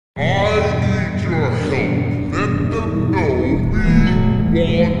I need your help. Let them know we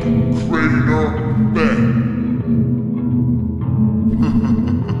want Crainer back.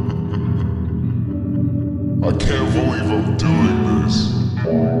 I can't believe I'm doing this.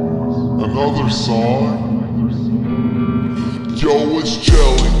 Another song? Yo, it's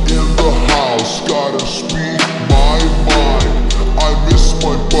Jelly in the house. Gotta speak my mind. I miss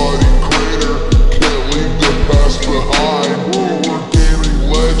my buddy Crainer. Can't leave the past behind. We're gaming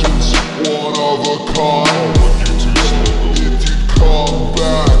legends, one of a kind. You too slogo. If you come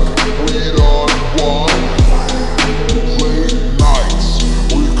back, we'd unwind. Late nights,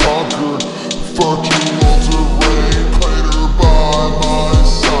 we conquered virtual terrain. Crainer by my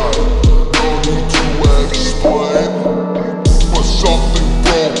side. No need to explain. But something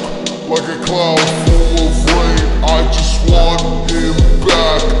broke, like a cloud full of rain. I just want him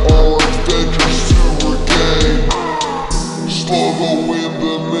back, our adventures to regain. Slogo in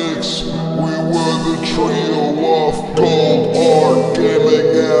the mix, we were the trio of gold. Our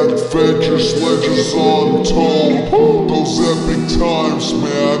gaming adventures, legends untold. Those epic times,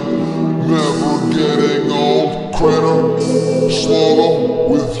 man, never getting old. Crainer, Slogo,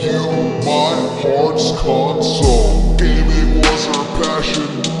 with you, my heart's console. Gaming was our passion,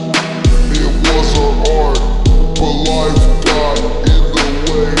 it was our art, but life got in the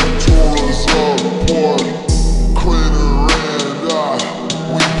way, tore us apart. Crainer and I,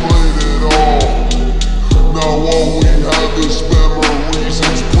 we played it all. Now all we have is memories,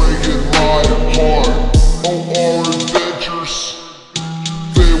 it's breaking my heart. Oh, our adventures,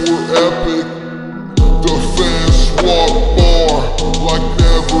 they were epic. The fans swap bar like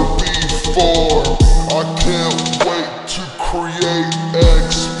never before. I can't wait to create,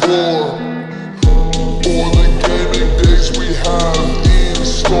 explore, for the gaming days we have in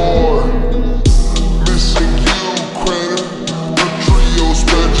store. Missing you, Crainer, the trio's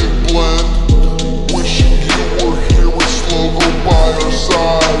magic blend. Wishing you were here with Slogo by our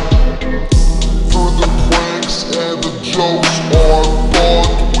side. For the pranks and the jokes, our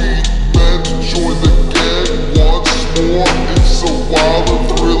bond we meant. Join the gang once more, it's a wild and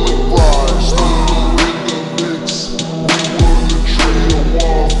thrilling ride. Slogo in the mix, we were the trio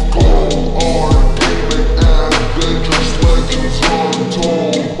of gold. Our gaming adventures, legends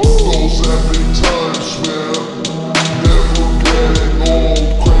untold. Those epic times, man, never getting old.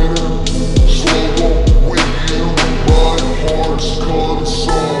 Crainer, Slogo, with you, my heart's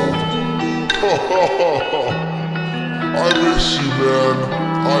console. I miss you, man.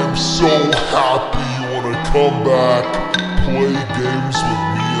 I'm so happy you wanna come back, play games with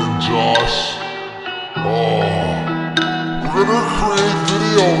me and Josh. We're gonna create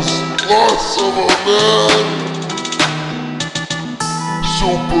videos, lots of them, man.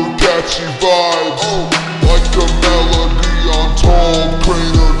 Super catchy vibes, like the melody Untold.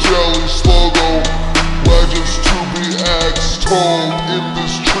 Crainer, Jelly, Slogo, legends to be extolled. In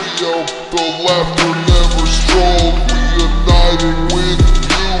this trio, the laughter never strolled. Reuniting with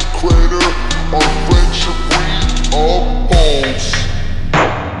you, Crainer, our friendship upholds.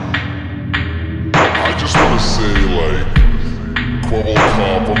 I just wanna say, like, Quibble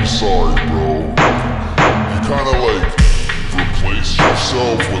Cop, I'm sorry, bro. You kinda like replace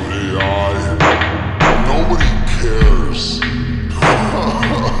yourself with AI. Nobody cares.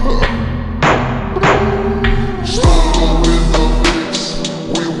 Slogo in the mix,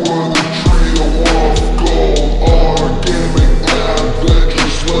 we were the trio of gold. Our gaming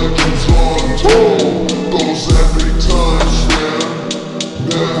adventures, legends untold. Those epic times, man,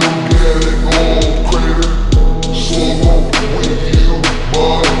 never getting old. Crainer, Slogo, with you,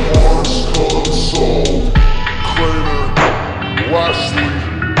 my heart's console. Crainer, lastly,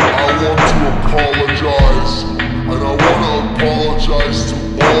 I want to apologize, and I want to apologize to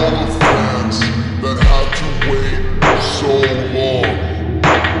all the fans that had to wait so long.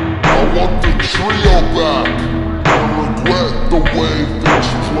 I want the trio back, and regret the way things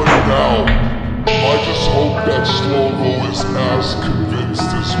played out. I just hope that Slogo is as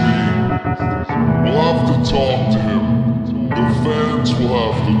convinced as me. We'll have to talk to him. The fans will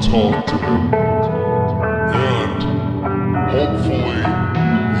have to talk to him. And hopefully,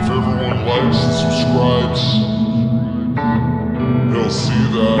 if everyone likes and subscribes, they'll see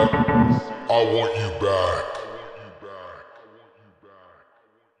that I want you back.